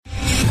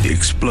The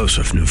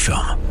explosive new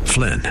film,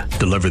 Flynn,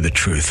 deliver the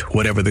truth,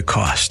 whatever the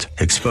cost,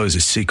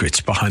 exposes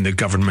secrets behind the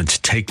government's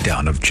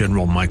takedown of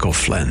General Michael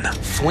Flynn.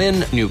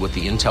 Flynn knew what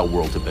the intel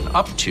world had been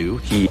up to.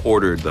 He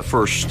ordered the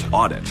first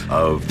audit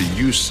of the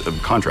use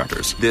of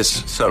contractors.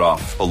 This set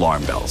off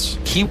alarm bells.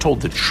 He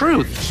told the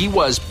truth. He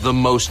was the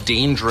most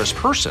dangerous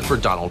person for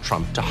Donald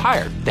Trump to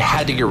hire. They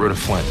had to get rid of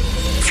Flynn.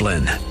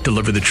 Flynn,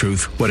 deliver the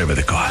truth, whatever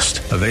the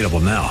cost. Available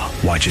now.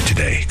 Watch it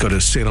today. Go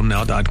to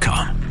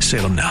salemnow.com.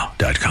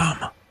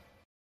 salemnow.com.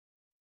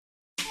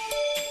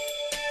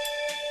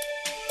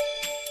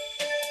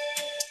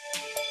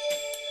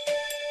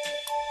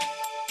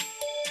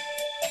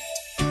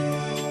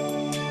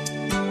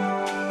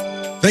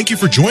 Thank you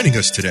for joining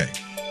us today.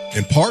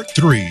 In part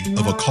 3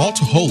 of A Call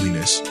to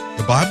Holiness,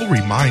 the Bible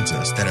reminds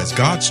us that as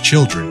God's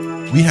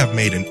children, we have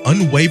made an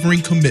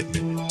unwavering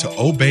commitment to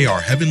obey our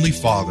Heavenly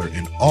Father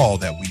in all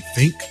that we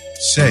think,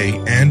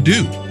 say, and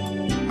do.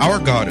 Our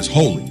God is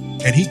holy,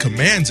 and He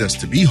commands us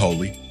to be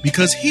holy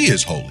because He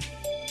is holy.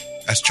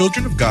 As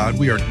children of God,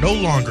 we are no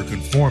longer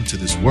conformed to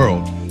this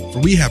world, for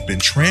we have been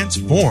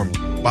transformed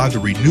by the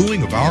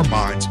renewing of our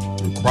minds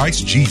through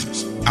Christ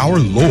Jesus, our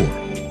Lord.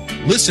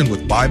 Listen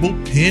with Bible,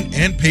 pen,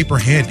 and paper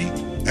handy,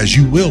 as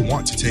you will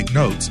want to take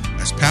notes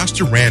as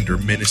Pastor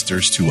Rander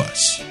ministers to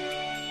us.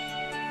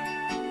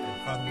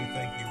 And Father, we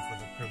thank you for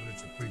the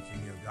privilege of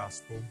preaching your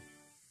gospel.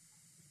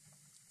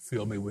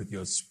 Fill me with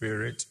your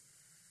spirit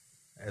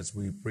as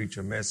we preach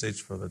a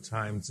message for the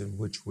times in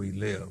which we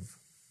live.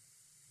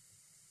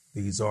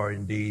 These are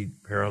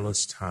indeed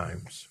perilous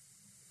times.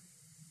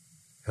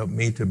 Help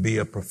me to be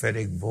a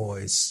prophetic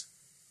voice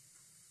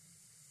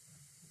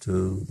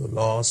to the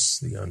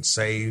lost, the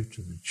unsaved,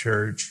 to the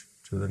church,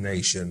 to the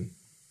nation,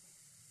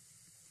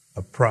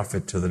 a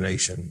prophet to the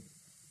nation,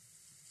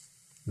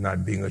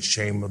 not being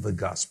ashamed of the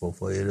gospel,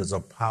 for it is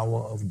a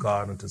power of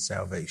God unto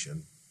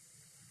salvation.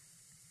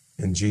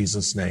 In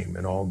Jesus' name,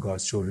 and all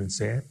God's children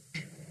said.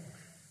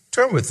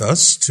 Turn with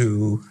us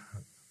to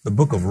the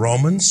book of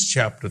Romans,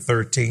 chapter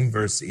 13,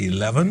 verse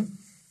 11,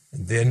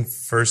 and then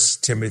 1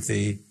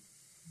 Timothy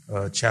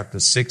chapter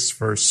 6,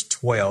 verse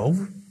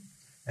 12.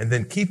 And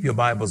then keep your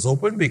Bibles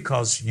open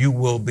because you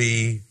will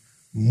be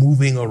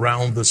moving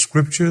around the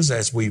scriptures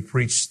as we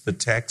preach the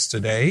text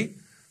today.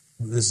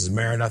 This is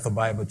Maranatha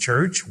Bible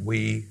Church.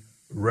 We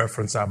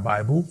reference our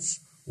Bibles.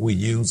 We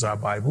use our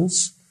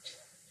Bibles.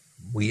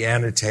 We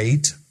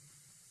annotate.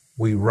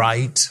 We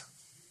write.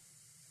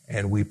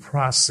 And we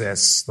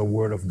process the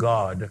Word of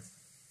God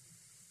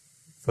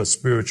for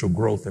spiritual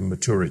growth and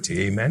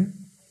maturity. Amen?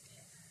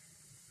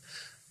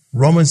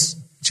 Romans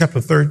chapter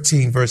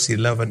 13, verse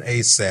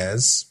 11a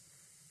says,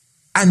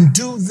 "And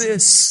do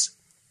this,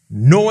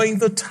 knowing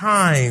the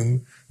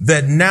time,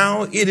 that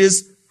now it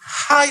is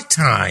high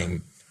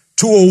time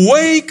to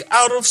awake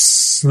out of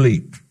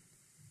sleep."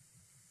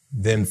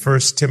 Then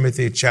 1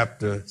 Timothy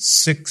chapter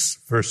 6,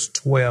 verse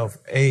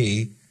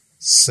 12a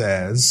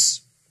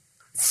says,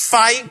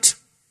 "Fight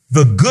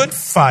the good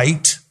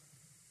fight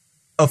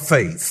of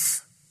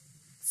faith."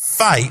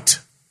 Fight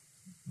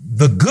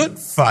the good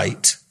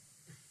fight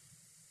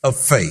of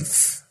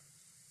faith.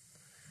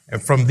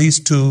 And from these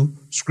two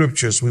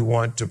scriptures we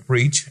want to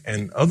preach,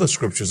 and other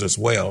scriptures as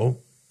well,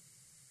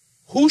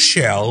 who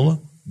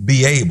shall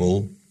be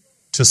able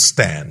to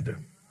stand?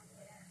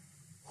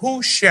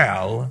 Who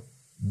shall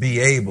be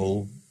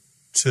able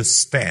to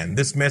stand?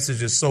 This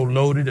message is so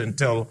loaded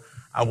until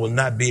I will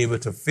not be able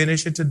to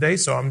finish it today,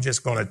 so I'm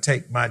just going to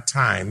take my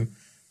time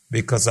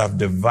because I've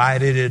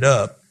divided it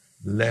up,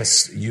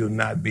 lest you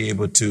not be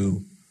able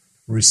to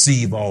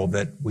receive all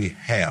that we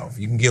have.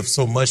 You can give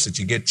so much that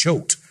you get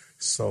choked.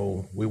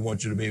 So we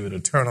want you to be able to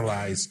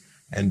internalize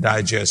and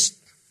digest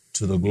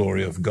to the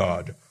glory of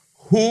God.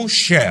 Who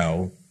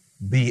shall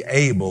be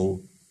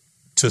able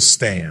to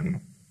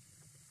stand?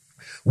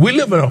 We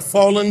live in a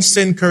fallen,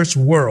 sin-cursed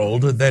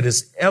world that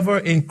is ever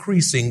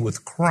increasing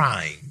with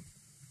crime.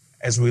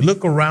 As we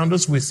look around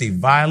us, we see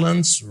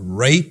violence,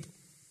 rape,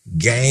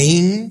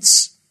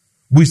 gangs.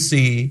 We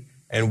see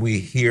and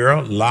we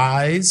hear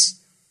lies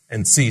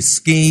and see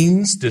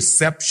schemes,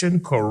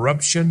 deception,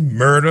 corruption,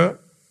 murder.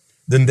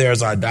 Then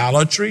there's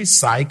idolatry,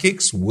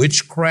 psychics,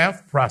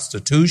 witchcraft,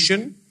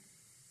 prostitution.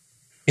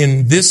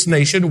 In this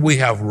nation, we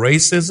have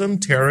racism,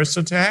 terrorist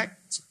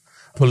attacks,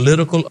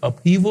 political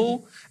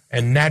upheaval,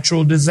 and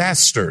natural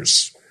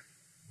disasters.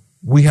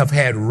 We have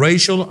had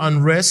racial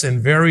unrest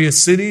in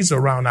various cities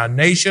around our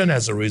nation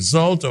as a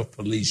result of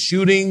police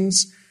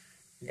shootings,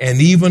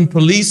 and even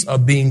police are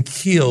being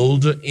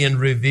killed in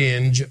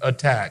revenge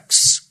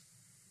attacks.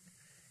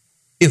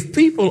 If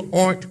people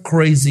aren't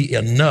crazy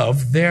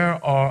enough,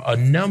 there are a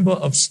number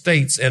of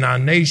states in our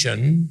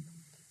nation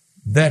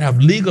that have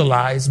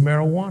legalized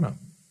marijuana.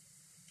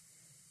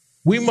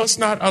 We must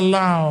not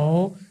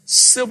allow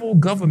civil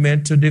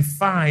government to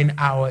define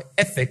our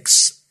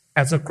ethics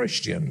as a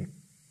Christian.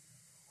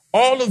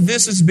 All of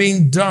this is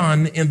being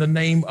done in the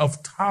name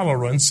of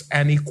tolerance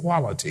and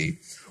equality,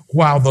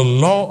 while the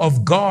law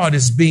of God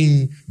is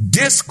being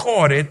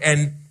discarded,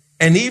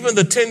 and even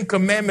the 10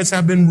 Commandments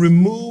have been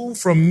removed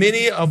from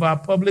many of our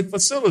public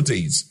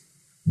facilities.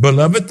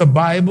 Beloved, the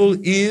Bible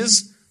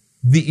is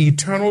the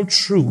eternal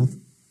truth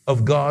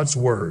of God's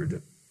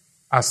word.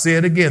 I say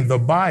it again,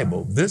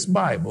 this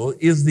Bible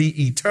is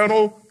the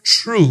eternal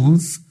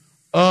truth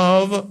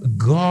of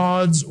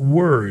God's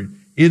word.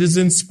 It is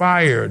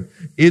inspired.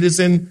 It is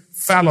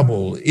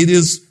infallible. It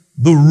is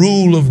the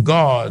rule of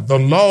God, the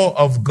law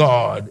of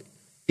God.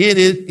 It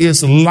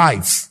is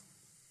life.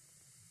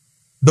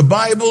 The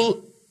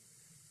Bible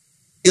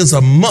is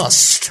a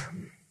must.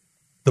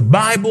 The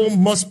Bible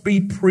must be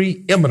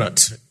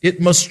preeminent.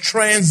 It must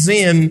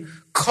transcend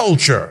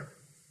culture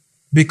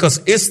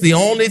because it's the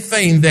only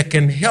thing that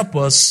can help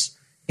us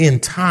in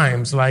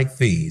times like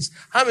these.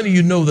 How many of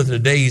you know that the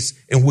days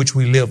in which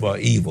we live are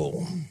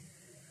evil?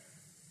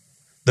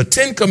 The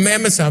 10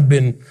 Commandments have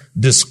been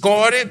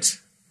discarded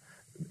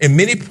in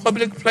many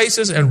public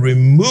places and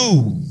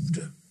removed.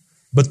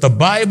 But the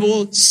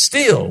Bible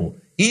still,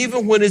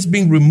 even when it's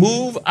being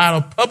removed out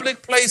of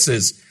public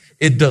places,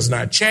 it does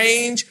not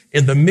change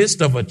in the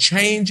midst of a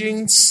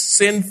changing,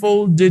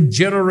 sinful,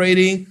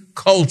 degenerating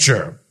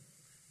culture.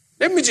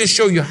 Let me just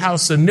show you how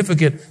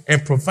significant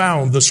and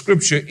profound the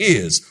scripture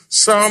is.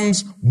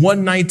 Psalms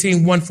 119,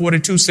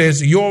 142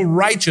 says, your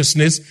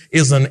righteousness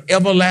is an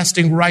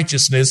everlasting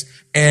righteousness,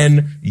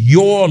 and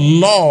your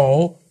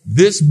law,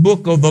 this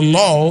book of the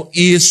law,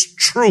 is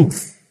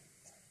truth.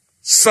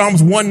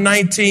 Psalms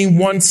 119,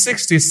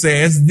 160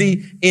 says,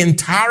 the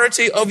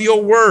entirety of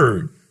your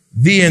word,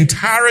 the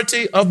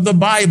entirety of the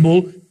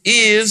Bible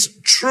is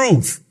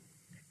truth,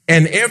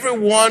 and every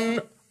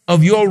one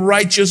of your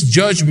righteous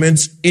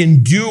judgments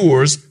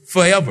endures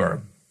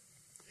forever.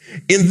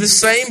 In the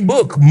same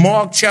book,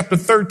 Mark chapter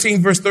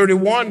 13, verse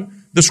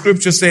 31, the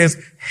scripture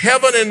says,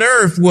 heaven and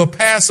earth will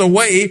pass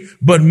away,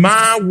 but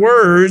my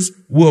words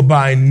will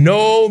by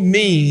no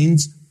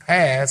means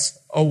pass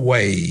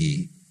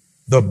away.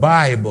 The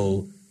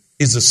Bible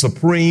is the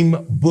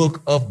supreme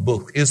book of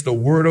books. It's the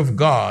word of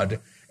God,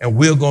 and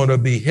we're going to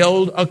be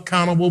held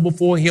accountable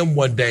before him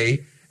one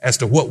day as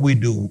to what we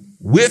do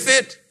with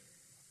it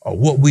or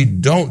what we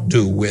don't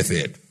do with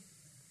it.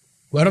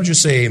 Why don't you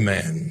say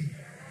amen?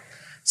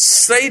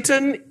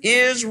 Satan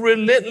is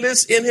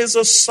relentless in his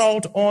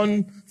assault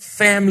on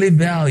family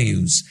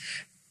values.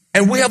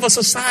 And we have a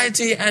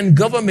society and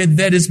government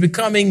that is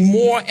becoming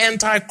more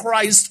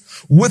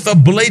anti-Christ with a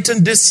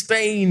blatant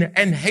disdain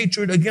and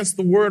hatred against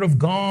the word of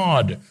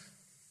God.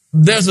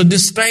 There's a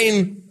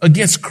disdain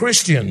against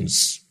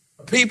Christians.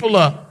 People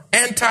are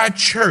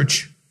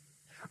anti-church,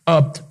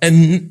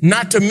 and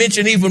not to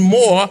mention even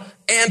more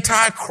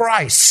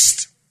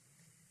anti-Christ.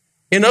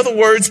 In other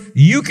words,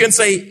 you can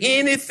say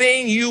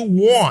anything you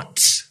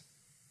want,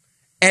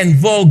 and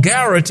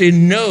vulgarity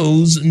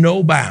knows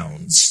no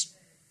bounds.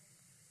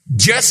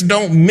 Just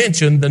don't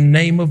mention the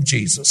name of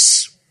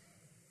Jesus.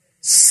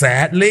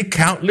 Sadly,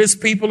 countless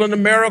people in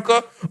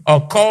America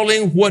are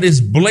calling what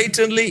is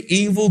blatantly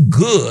evil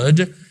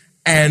good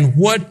and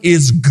what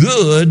is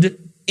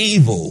good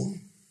evil.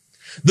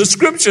 The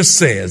scripture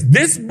says,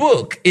 this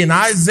book in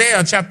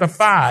Isaiah chapter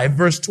 5,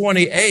 verse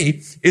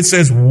 28, it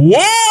says,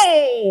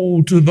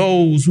 woe to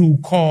those who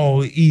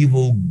call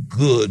evil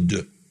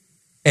good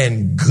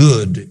and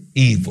good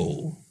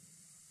evil.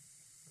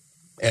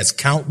 As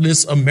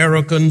countless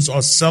Americans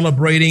are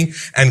celebrating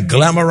and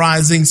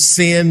glamorizing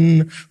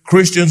sin,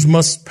 Christians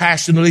must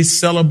passionately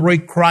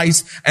celebrate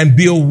Christ and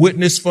be a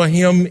witness for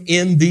him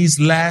in these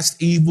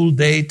last evil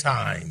day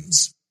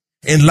times.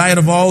 In light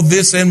of all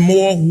this and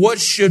more, what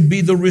should be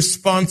the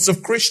response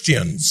of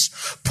Christians?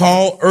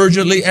 Paul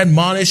urgently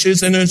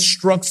admonishes and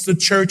instructs the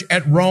church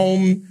at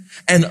Rome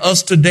and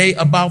us today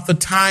about the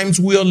times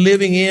we are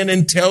living in,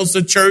 and tells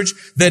the church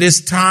that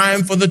it's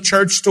time for the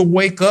church to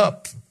wake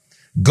up.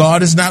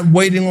 God is not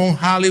waiting on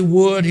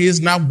Hollywood. He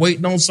is not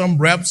waiting on some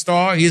rap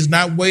star. He is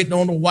not waiting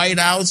on the White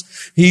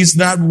House. He's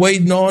not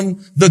waiting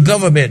on the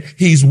government.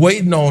 He's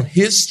waiting on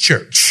his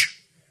church.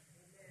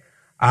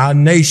 Our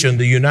nation,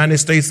 the United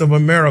States of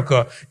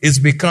America, is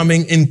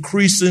becoming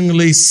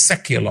increasingly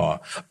secular,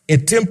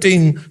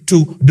 attempting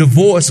to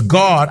divorce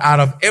God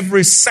out of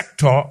every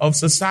sector of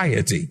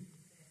society.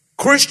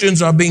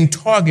 Christians are being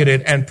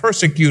targeted and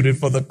persecuted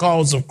for the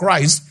cause of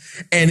Christ.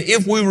 And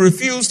if we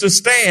refuse to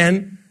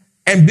stand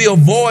and be a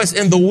voice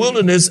in the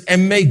wilderness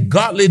and make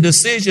godly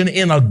decision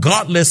in a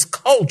godless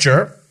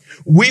culture,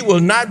 we will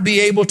not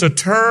be able to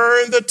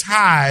turn the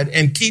tide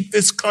and keep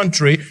this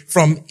country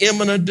from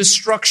imminent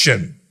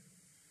destruction.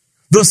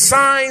 The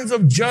signs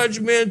of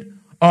judgment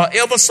are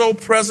ever so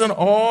present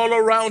all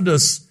around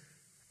us.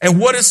 And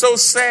what is so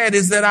sad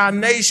is that our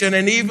nation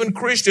and even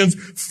Christians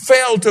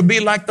fail to be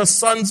like the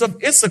sons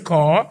of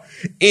Issachar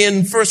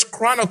in 1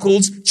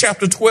 Chronicles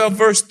chapter 12,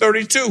 verse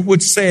 32,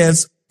 which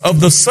says,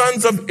 of the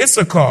sons of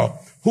Issachar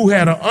who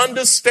had an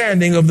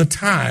understanding of the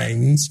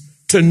times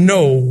to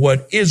know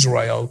what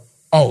Israel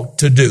ought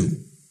to do.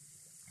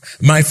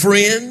 My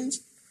friends,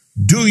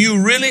 do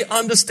you really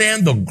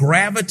understand the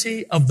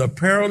gravity of the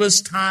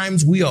perilous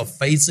times we are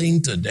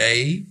facing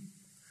today?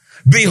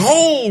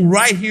 Behold,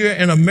 right here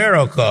in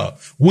America,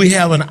 we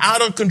have an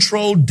out of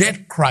control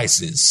debt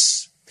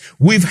crisis.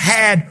 We've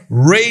had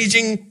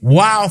raging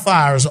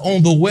wildfires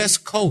on the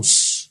West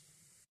Coast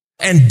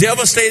and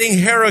devastating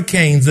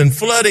hurricanes and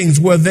floodings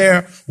where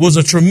there was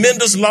a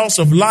tremendous loss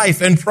of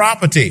life and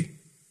property.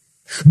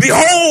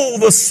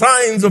 Behold, the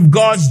signs of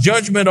God's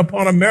judgment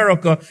upon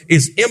America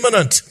is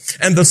imminent,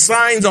 and the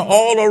signs are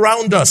all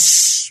around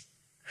us.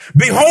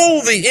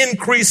 Behold the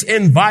increase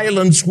in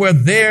violence where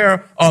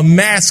there are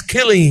mass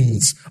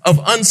killings of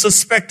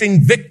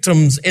unsuspecting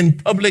victims in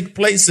public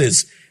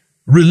places,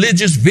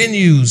 religious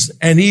venues,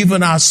 and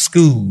even our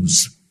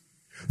schools.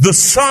 The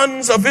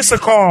sons of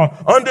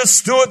Issachar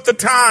understood the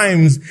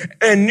times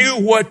and knew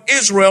what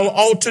Israel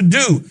ought to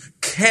do.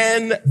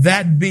 Can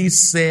that be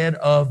said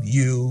of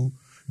you?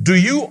 Do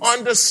you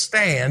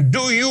understand?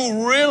 Do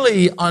you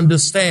really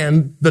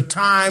understand the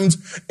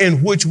times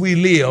in which we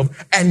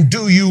live? And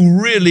do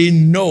you really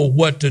know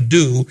what to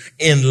do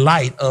in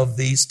light of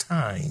these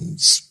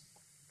times?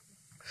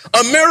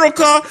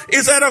 America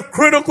is at a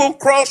critical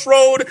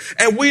crossroad,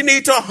 and we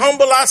need to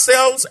humble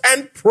ourselves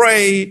and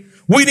pray.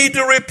 We need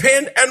to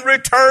repent and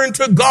return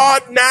to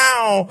God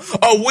now,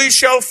 or we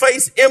shall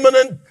face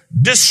imminent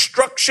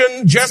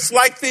destruction just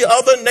like the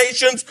other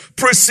nations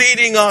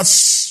preceding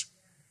us.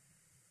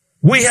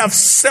 We have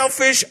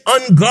selfish,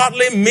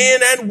 ungodly men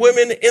and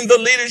women in the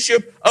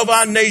leadership of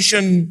our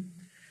nation,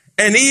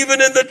 and even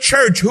in the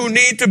church, who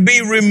need to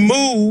be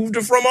removed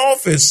from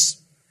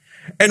office.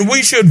 And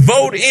we should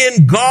vote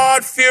in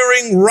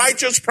God-fearing,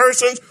 righteous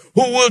persons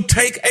who will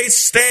take a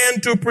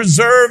stand to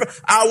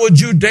preserve our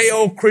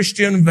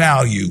Judeo-Christian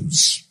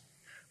values.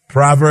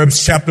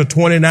 Proverbs chapter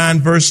 29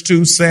 verse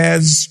 2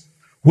 says,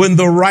 when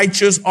the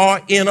righteous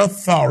are in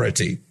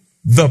authority,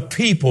 the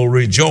people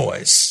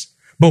rejoice.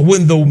 But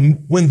when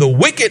the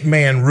wicked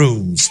man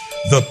rules,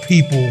 the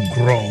people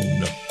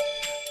groan.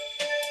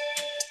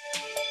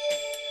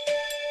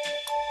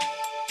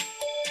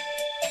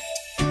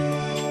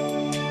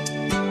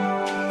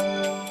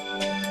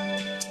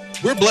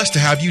 We're blessed to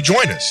have you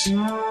join us.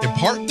 In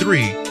part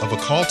 3 of A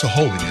Call to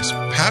Holiness,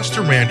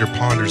 Pastor Rander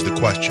ponders the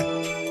question,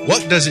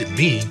 what does it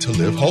mean to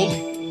live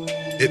holy?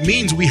 It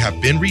means we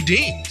have been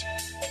redeemed.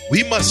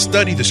 We must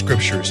study the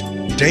scriptures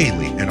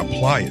daily and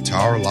apply it to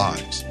our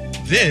lives.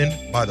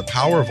 Then, by the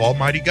power of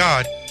Almighty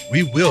God,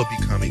 we will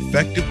become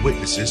effective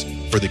witnesses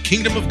for the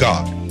kingdom of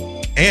God.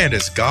 And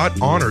as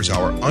God honors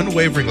our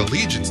unwavering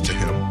allegiance to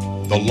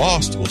Him, the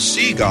lost will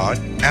see God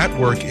at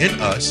work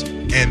in us,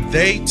 and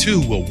they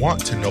too will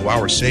want to know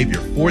our Savior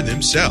for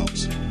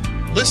themselves.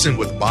 Listen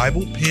with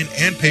Bible, pen,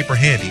 and paper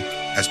handy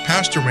as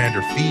Pastor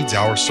Rander feeds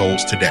our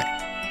souls today.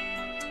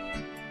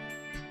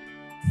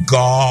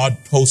 God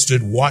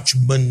posted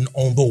watchmen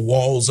on the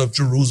walls of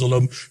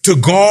Jerusalem to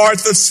guard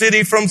the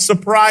city from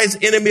surprise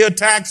enemy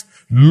attacks,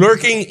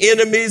 lurking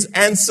enemies,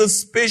 and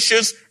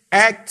suspicious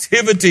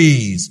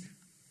activities.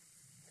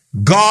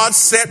 God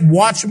set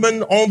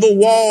watchmen on the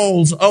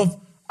walls of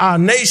our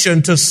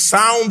nation to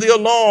sound the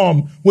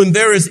alarm when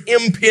there is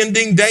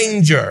impending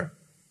danger.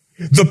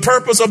 The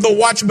purpose of the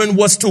watchmen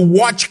was to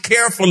watch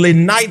carefully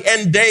night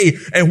and day,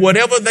 and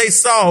whatever they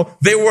saw,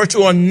 they were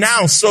to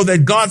announce so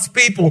that God's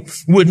people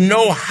would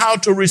know how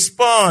to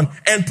respond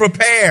and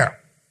prepare.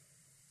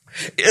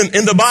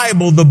 In the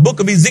Bible, the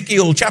book of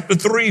Ezekiel, chapter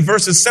 3,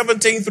 verses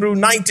 17 through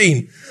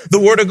 19, the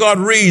word of God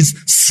reads,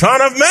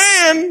 Son of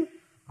man,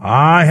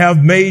 I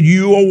have made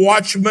you a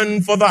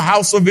watchman for the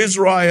house of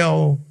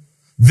Israel.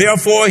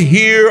 Therefore,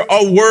 hear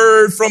a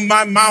word from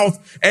my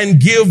mouth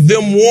and give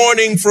them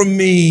warning from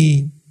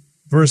me.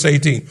 Verse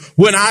 18,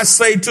 when I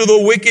say to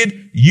the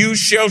wicked, you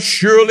shall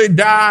surely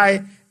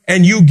die,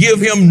 and you give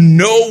him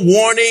no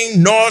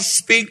warning, nor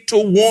speak to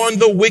warn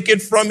the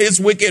wicked from his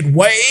wicked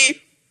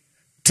way,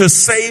 to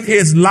save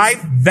his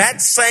life, that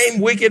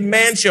same wicked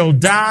man shall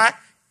die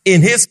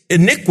in his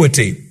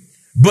iniquity,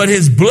 but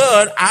his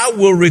blood I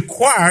will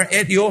require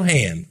at your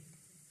hand.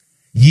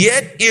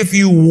 Yet if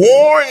you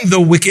warn the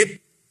wicked,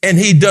 and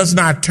he does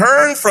not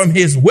turn from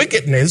his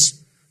wickedness,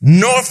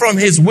 nor from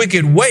his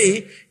wicked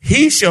way,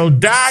 he shall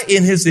die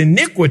in his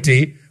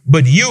iniquity,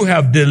 but you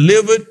have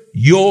delivered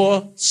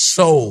your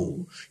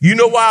soul. You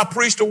know why I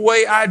preach the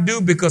way I do?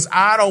 Because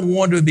I don't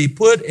want to be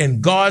put in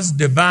God's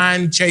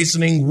divine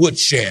chastening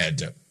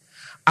woodshed.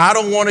 I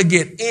don't want to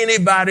get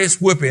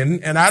anybody's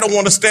whipping, and I don't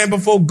want to stand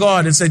before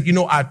God and say,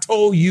 I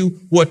told you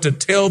what to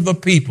tell the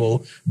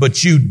people,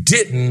 but you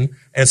didn't,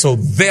 and so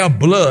their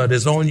blood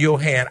is on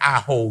your hand. I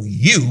hold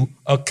you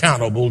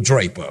accountable,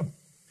 Draper.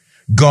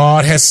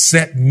 God has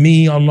set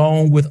me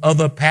along with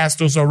other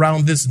pastors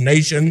around this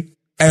nation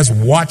as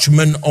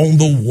watchmen on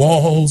the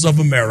walls of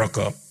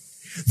America.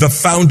 The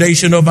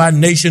foundation of our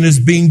nation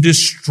is being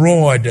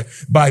destroyed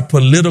by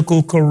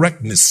political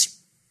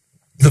correctness.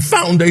 The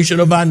foundation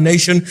of our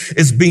nation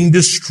is being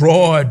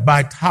destroyed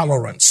by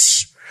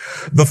tolerance.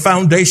 The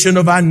foundation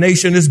of our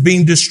nation is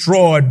being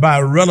destroyed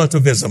by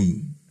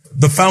relativism.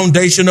 The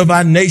foundation of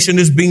our nation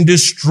is being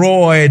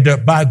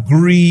destroyed by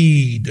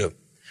greed.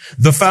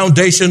 The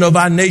foundation of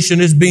our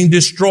nation is being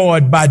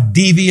destroyed by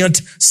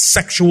deviant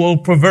sexual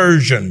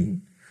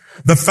perversion.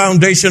 The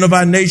foundation of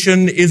our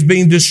nation is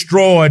being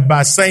destroyed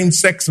by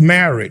same-sex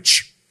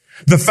marriage.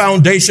 The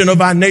foundation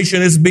of our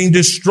nation is being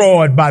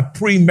destroyed by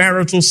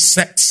premarital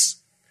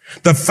sex.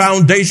 The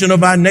foundation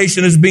of our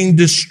nation is being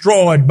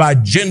destroyed by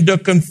gender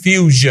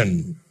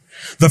confusion.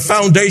 The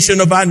foundation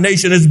of our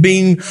nation is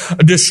being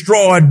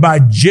destroyed by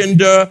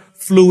gender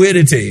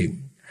fluidity.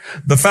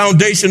 The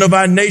foundation of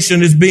our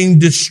nation is being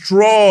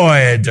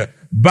destroyed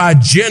by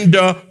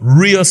gender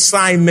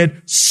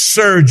reassignment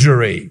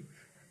surgery.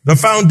 The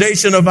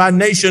foundation of our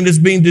nation is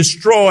being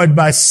destroyed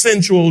by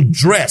sensual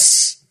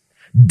dress,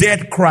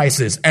 debt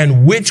crisis,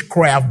 and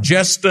witchcraft,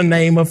 just to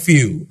name a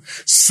few.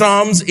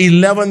 Psalms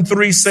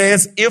 11:3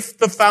 says, if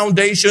the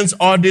foundations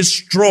are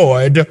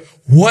destroyed,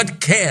 what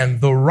can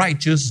the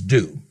righteous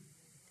do?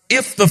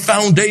 If the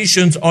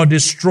foundations are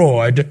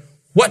destroyed,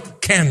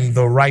 what can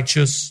the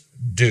righteous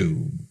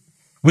do?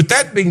 With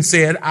that being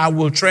said, I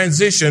will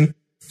transition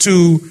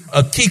to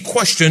a key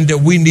question that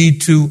we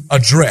need to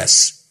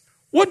address.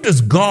 What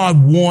does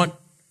God want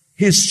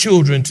his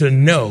children to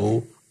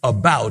know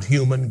about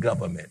human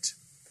government?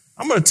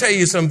 I'm going to tell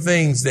you some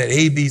things that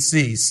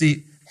ABC,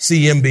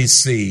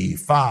 CNBC,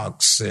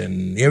 Fox,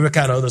 and every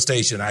kind of other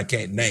station I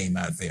can't name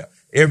out there,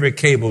 every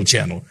cable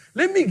channel.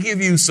 Let me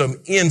give you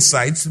some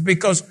insights,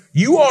 because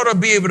you ought to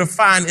be able to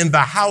find in the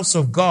house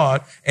of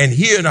God and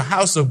hear in the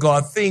house of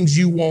God things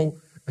you won't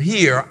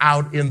hear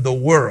out in the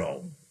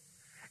world.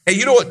 And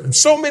you know what?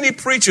 So many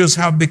preachers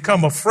have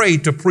become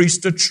afraid to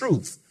preach the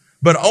truth,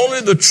 but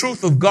only the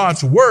truth of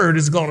God's word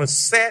is going to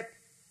set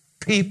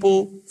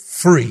people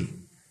free.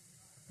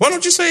 Why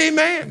don't you say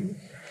amen?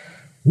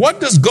 What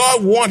does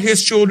God want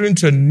his children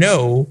to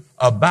know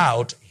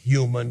about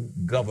human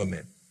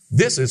government?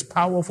 This is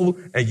powerful,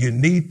 and you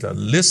need to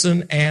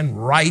listen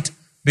and write,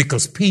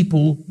 because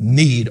people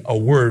need a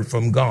word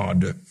from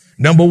God.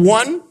 Number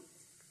one,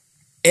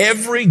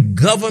 every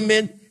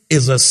government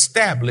is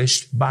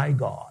established by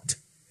God.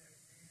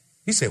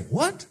 You say,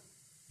 what?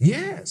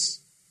 Yes.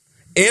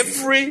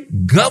 Every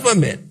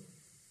government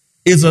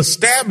is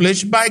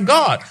established by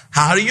God.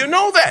 How do you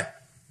know that?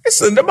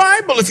 It's in the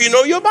Bible, if you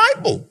know your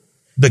Bible.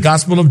 The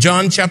Gospel of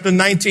John, chapter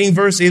 19,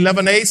 verse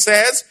 11a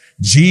says,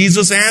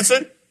 Jesus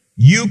answered,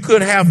 you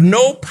could have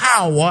no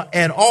power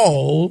at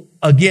all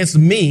against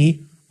me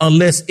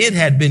unless it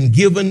had been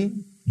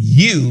given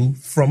you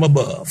from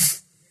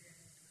above.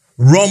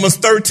 Romans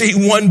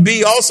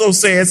 13:1b also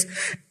says,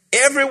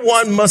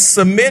 everyone must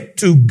submit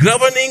to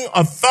governing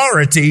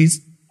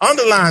authorities.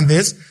 Underline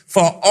this,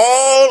 for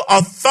all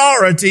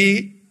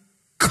authority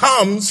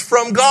comes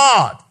from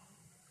God.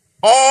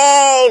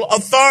 All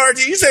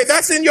authority. You say,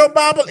 that's in your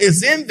Bible.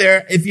 It's in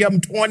there if you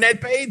haven't torn that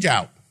page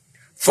out.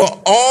 For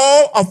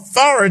all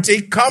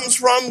authority comes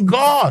from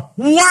God.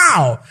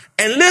 Wow.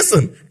 And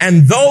listen,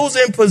 and those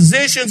in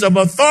positions of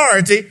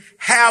authority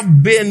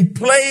have been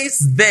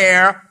placed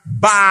there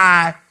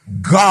by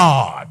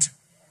God.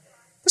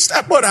 That's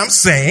not what I'm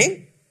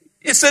saying.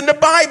 It's in the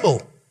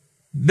Bible.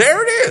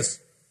 There it is.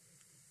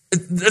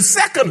 The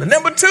second,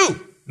 number two.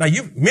 Now,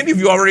 many of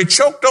you already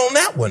choked on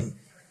that one.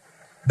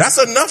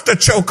 That's enough to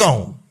choke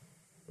on.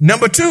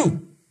 Number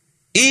two,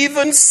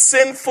 even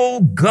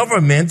sinful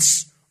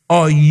governments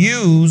are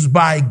used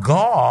by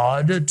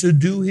God to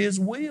do his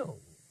will.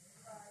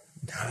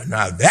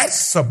 Now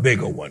that's a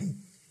bigger one.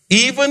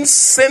 Even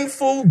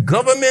sinful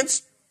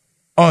governments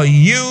are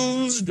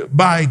used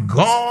by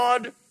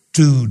God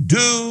to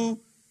do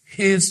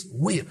his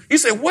will. You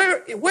say,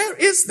 where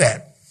is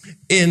that?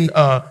 In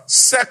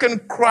 2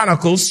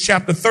 Chronicles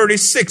chapter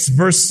 36,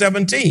 verse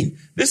 17.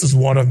 This is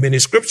one of many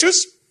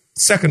scriptures.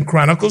 2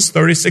 Chronicles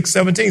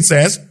 36:17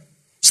 says,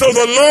 so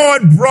the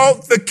Lord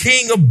brought the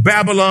king of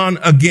Babylon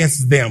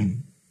against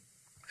them.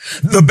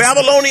 The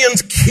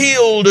Babylonians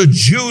killed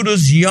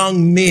Judah's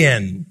young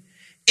men,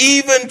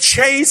 even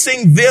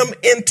chasing them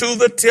into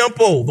the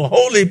temple, the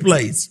holy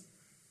place.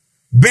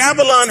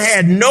 Babylon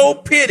had no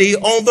pity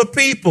on the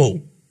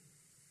people.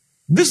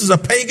 This is a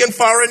pagan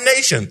foreign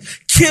nation,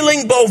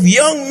 killing both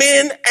young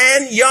men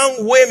and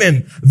young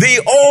women,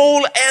 the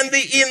old and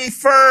the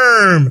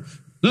infirm.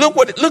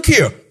 Look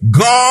here.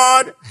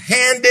 God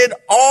handed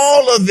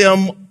all of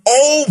them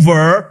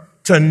over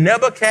to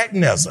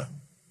Nebuchadnezzar.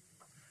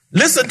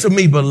 Listen to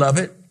me,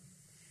 beloved.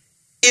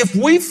 If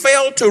we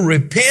fail to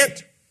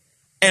repent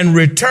and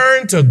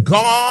return to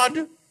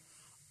God,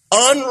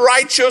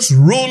 unrighteous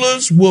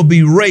rulers will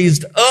be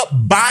raised up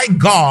by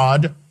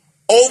God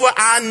over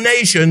our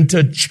nation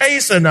to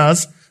chasten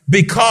us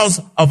because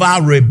of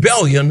our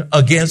rebellion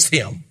against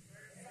him.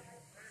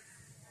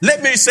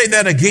 Let me say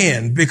that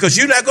again, because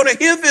you're not going to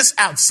hear this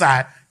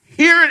outside.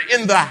 Hear it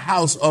in the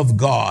house of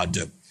God.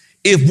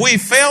 If we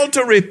fail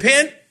to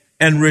repent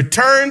and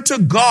return to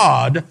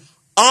God,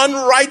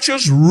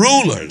 unrighteous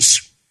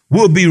rulers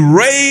will be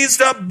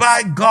raised up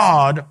by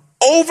God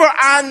over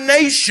our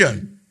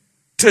nation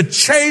to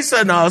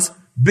chasten us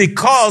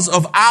because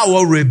of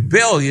our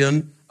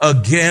rebellion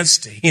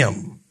against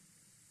him.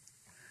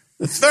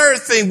 The third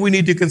thing we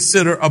need to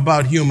consider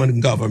about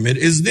human government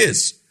is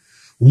this.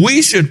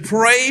 We should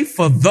pray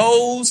for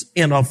those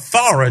in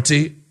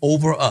authority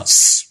over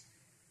us.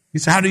 You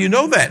say, how do you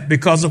know that?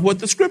 Because of what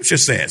the scripture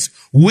says.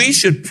 We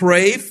should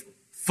pray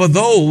for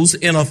those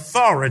in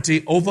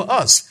authority over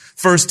us.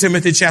 1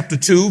 Timothy chapter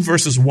 2,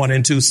 verses 1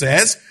 and 2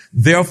 says,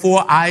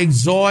 therefore I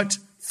exhort,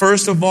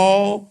 first of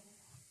all,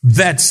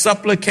 that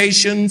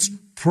supplications,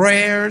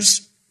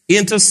 prayers,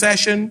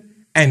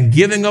 intercession, and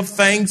giving of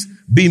thanks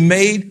be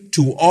made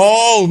to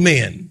all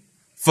men,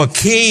 for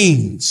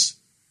kings,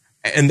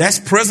 and that's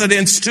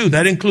presidents too.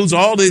 That includes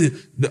all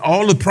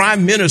the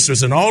prime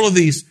ministers and all of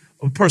these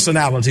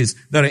personalities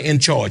that are in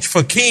charge,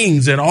 for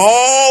kings and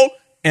all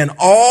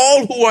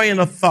who are in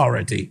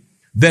authority,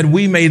 that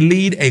we may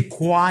lead a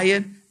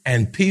quiet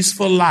and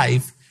peaceful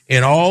life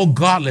in all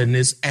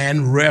godliness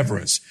and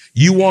reverence.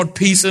 You want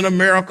peace in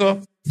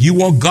America? You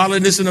want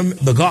godliness in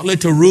the godly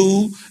to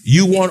rule?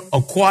 You want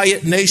a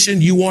quiet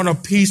nation? You want a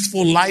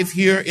peaceful life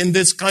here in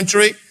this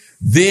country?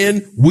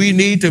 Then we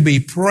need to be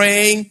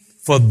praying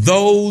for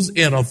those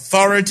in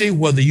authority,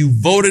 whether you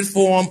voted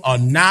for them or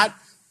not.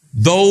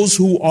 Those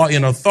who are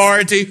in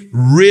authority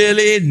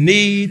really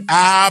need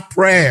our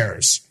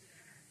prayers.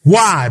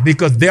 Why?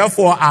 Because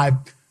therefore I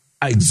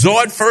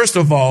exhort, first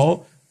of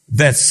all,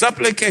 that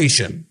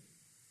supplication,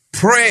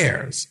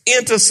 prayers,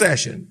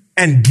 intercession,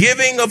 and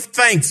giving of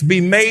thanks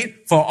be made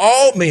for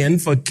all men,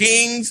 for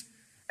kings,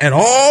 and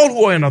all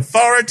who are in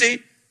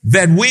authority,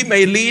 that we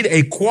may lead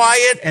a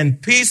quiet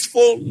and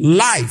peaceful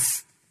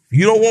life. If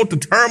you don't want the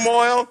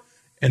turmoil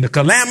and the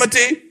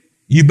calamity,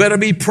 you better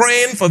be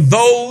praying for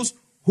those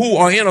who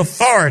are in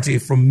authority,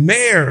 from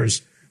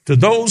mayors to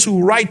those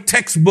who write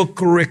textbook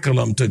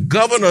curriculum, to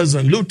governors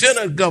and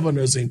lieutenant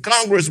governors and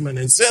congressmen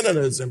and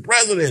senators and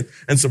presidents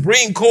and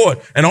Supreme Court,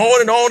 and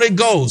on it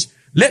goes.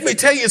 Let me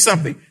tell you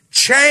something.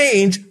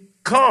 Change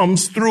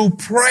comes through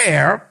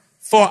prayer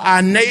for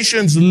our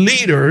nation's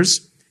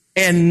leaders,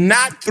 and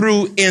not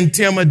through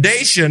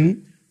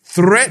intimidation,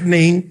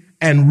 threatening,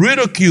 and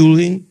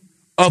ridiculing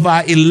of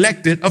our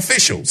elected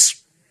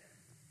officials.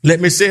 Let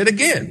me say it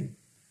again.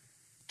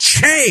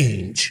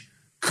 Change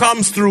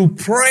comes through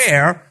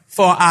prayer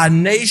for our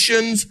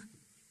nation's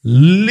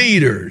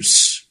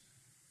leaders.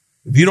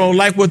 If you don't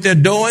like what they're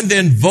doing,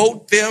 then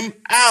vote them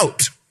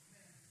out.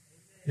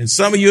 And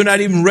some of you are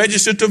not even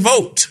registered to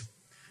vote.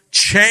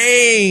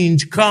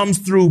 Change comes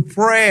through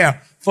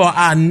prayer for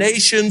our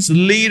nation's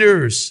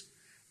leaders,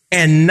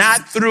 and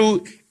not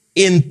through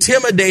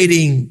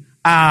intimidating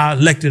our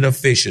elected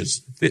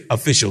officials,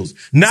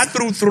 not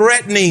through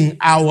threatening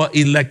our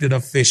elected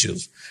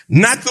officials,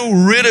 not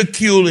through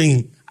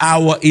ridiculing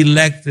our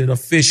elected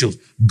officials.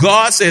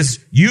 God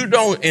says you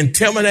don't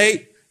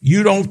intimidate,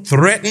 you don't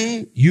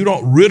threaten, you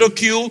don't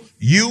ridicule,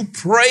 you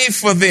pray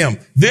for them.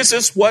 This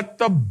is what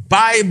the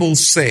Bible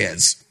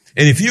says.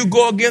 And if you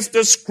go against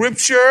the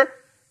scripture,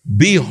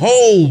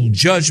 behold,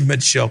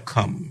 judgment shall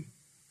come.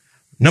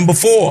 Number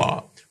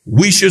 4,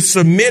 we should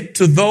submit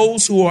to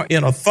those who are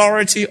in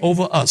authority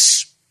over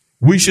us.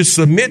 We should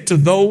submit to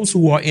those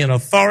who are in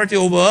authority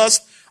over us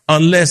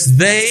unless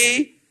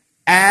they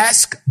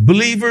ask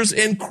believers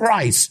in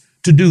Christ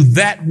to do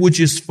that which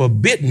is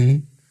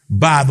forbidden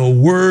by the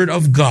word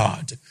of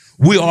God.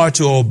 We are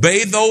to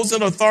obey those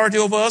in authority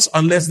over us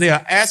unless they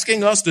are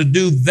asking us to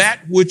do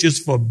that which is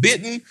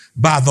forbidden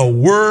by the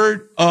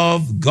word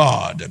of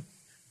God.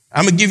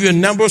 I'm going to give you a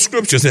number of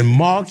scriptures. In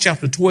Mark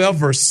chapter 12,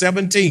 verse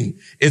 17,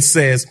 it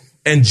says,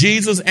 and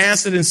Jesus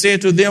answered and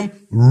said to them,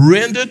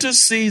 render to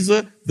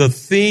Caesar the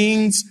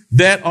things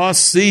that are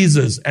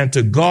Caesar's, and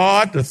to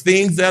God the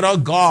things that are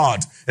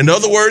God's. In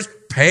other words,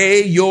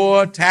 pay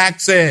your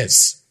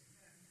taxes.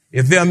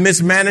 If they're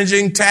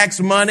mismanaging tax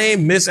money,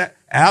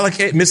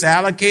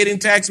 misallocating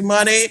tax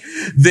money,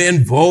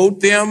 then vote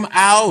them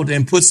out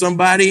and put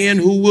somebody in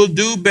who will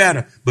do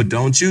better. But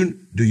don't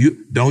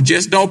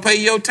pay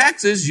your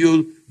taxes.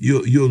 You'll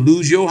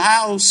lose your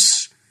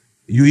house.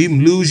 You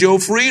even lose your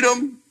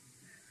freedom.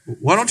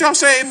 Why don't y'all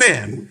say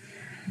amen?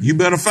 You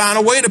better find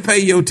a way to pay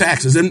your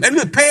taxes. And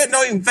look, pay it,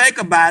 don't even think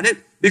about it,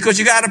 because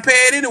you got to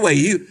pay it anyway.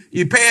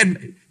 You pay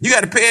it. You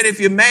got to pay it if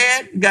you're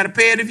mad. You got to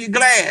pay it if you're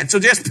glad. So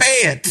just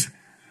pay it.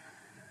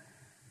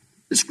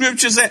 The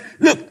scripture said,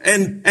 look,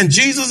 and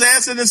Jesus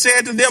answered and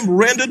said to them,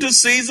 render to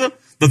Caesar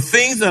the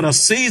things that are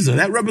Caesar.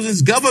 That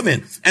represents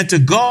government. And to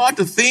God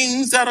the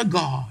things that are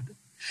God.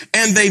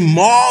 And they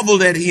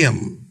marveled at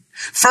him.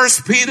 1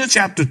 Peter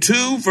chapter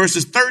 2,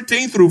 verses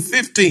 13 through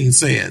 15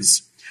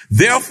 says,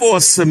 therefore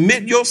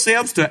submit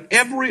yourselves to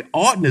every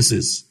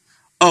ordinance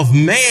of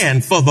man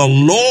for the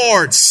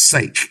Lord's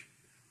sake,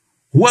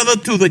 whether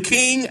to the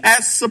king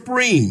as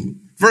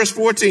supreme, verse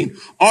 14,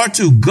 or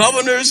to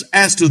governors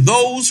as to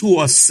those who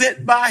are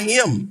sent by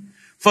him,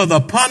 for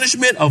the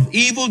punishment of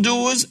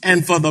evildoers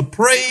and for the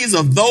praise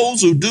of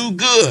those who do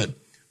good.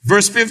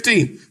 Verse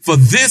 15, for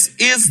this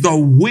is the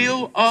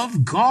will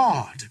of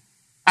God.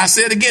 I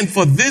said again,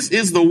 for this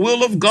is the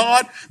will of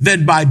God,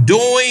 that by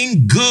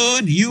doing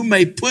good you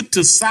may put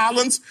to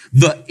silence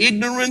the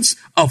ignorance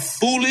of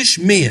foolish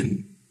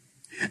men.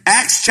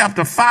 Acts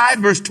chapter 5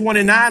 verse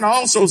 29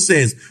 also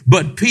says,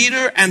 but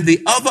Peter and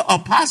the other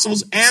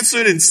apostles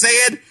answered and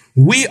said,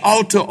 we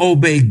ought to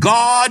obey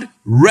God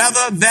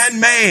rather than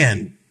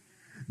man.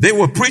 They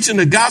were preaching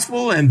the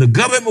gospel, and the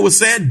government was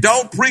saying,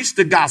 don't preach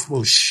the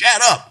gospel.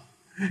 Shut up.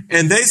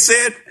 And they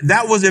said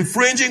that was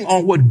infringing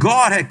on what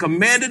God had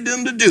commanded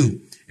them to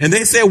do. And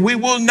they said, we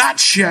will not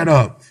shut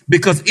up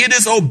because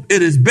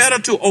it is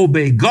better to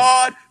obey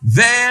God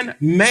than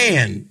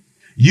man.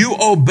 You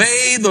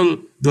obey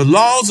the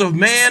laws of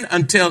man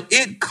until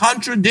it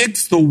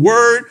contradicts the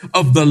word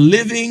of the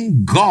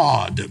living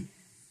God.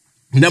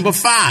 Number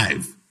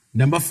five,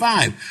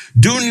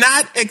 do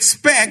not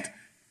expect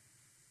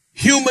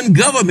human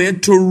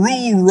government to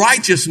rule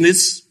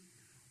righteousness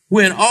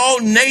when all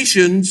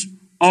nations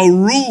are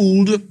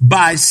ruled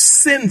by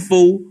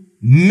sinful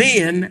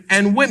men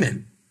and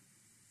women.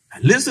 Now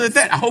listen to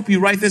that. I hope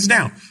you write this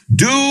down.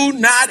 Do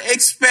not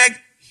expect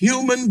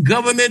human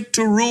government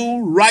to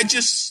rule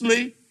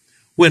righteously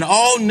when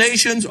all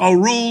nations are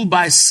ruled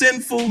by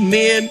sinful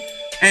men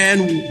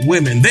and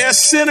women. They're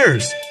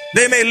sinners.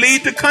 They may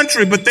lead the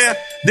country, but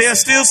they're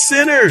still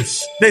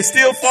sinners. They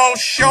still fall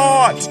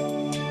short.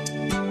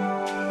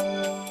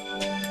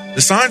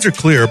 The signs are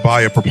clear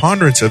by a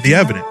preponderance of the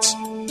evidence.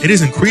 It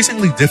is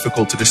increasingly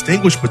difficult to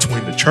distinguish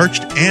between the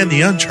churched and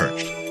the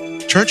unchurched.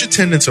 Church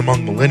attendance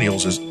among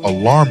millennials is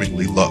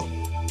alarmingly low.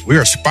 We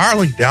are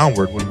spiraling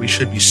downward when we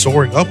should be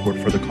soaring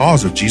upward for the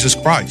cause of Jesus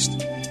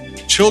Christ.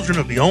 Children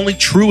of the only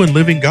true and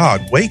living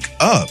God, wake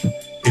up.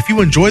 If you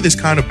enjoy this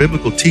kind of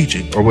biblical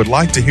teaching or would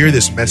like to hear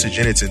this message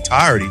in its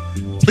entirety,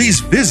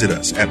 please visit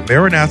us at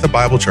Maranatha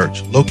Bible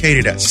Church,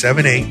 located at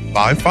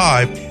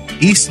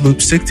 7855 East Loop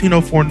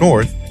 1604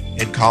 North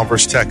in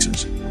Converse,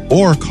 Texas,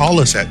 or call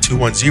us at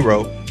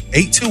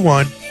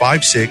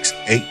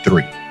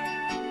 210-821-5683.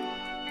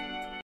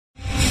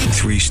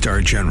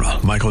 3-star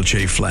General Michael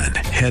J. Flynn,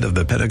 head of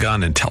the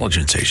Pentagon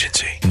Intelligence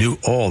Agency, knew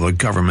all the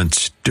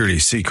government's dirty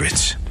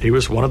secrets. He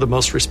was one of the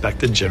most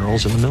respected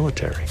generals in the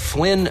military.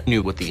 Flynn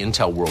knew what the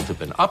intel world had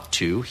been up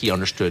to. He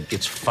understood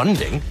its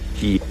funding.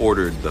 He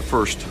ordered the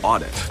first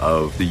audit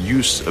of the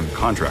use of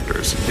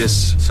contractors.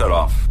 This set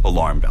off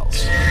alarm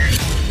bells.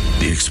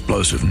 The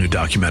explosive new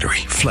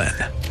documentary, Flynn,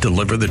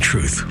 Deliver the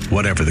Truth,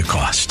 Whatever the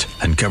Cost,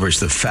 uncovers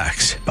the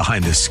facts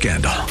behind this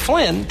scandal.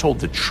 Flynn told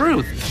the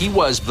truth. He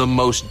was the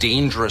most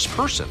dangerous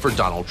person for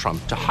Donald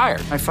Trump to hire.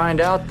 I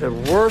find out the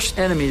worst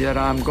enemy that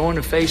I'm going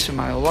to face in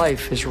my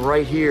life is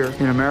right here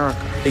in America.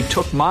 They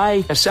took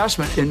my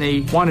assessment and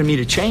they wanted me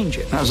to change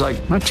it. And I was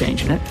like, I'm not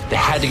changing it. They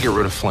had to get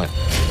rid of Flynn.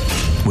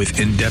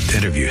 With in-depth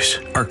interviews,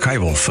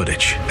 archival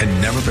footage,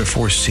 and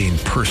never-before-seen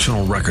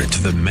personal records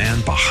of the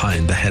man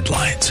behind the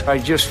headlines. I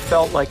just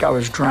felt like I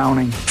was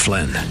drowning.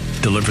 Flynn,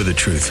 Deliver the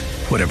Truth,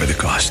 Whatever the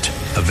Cost.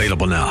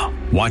 Available now.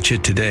 Watch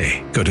it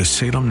today. Go to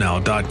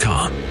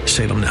salemnow.com.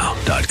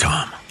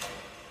 salemnow.com.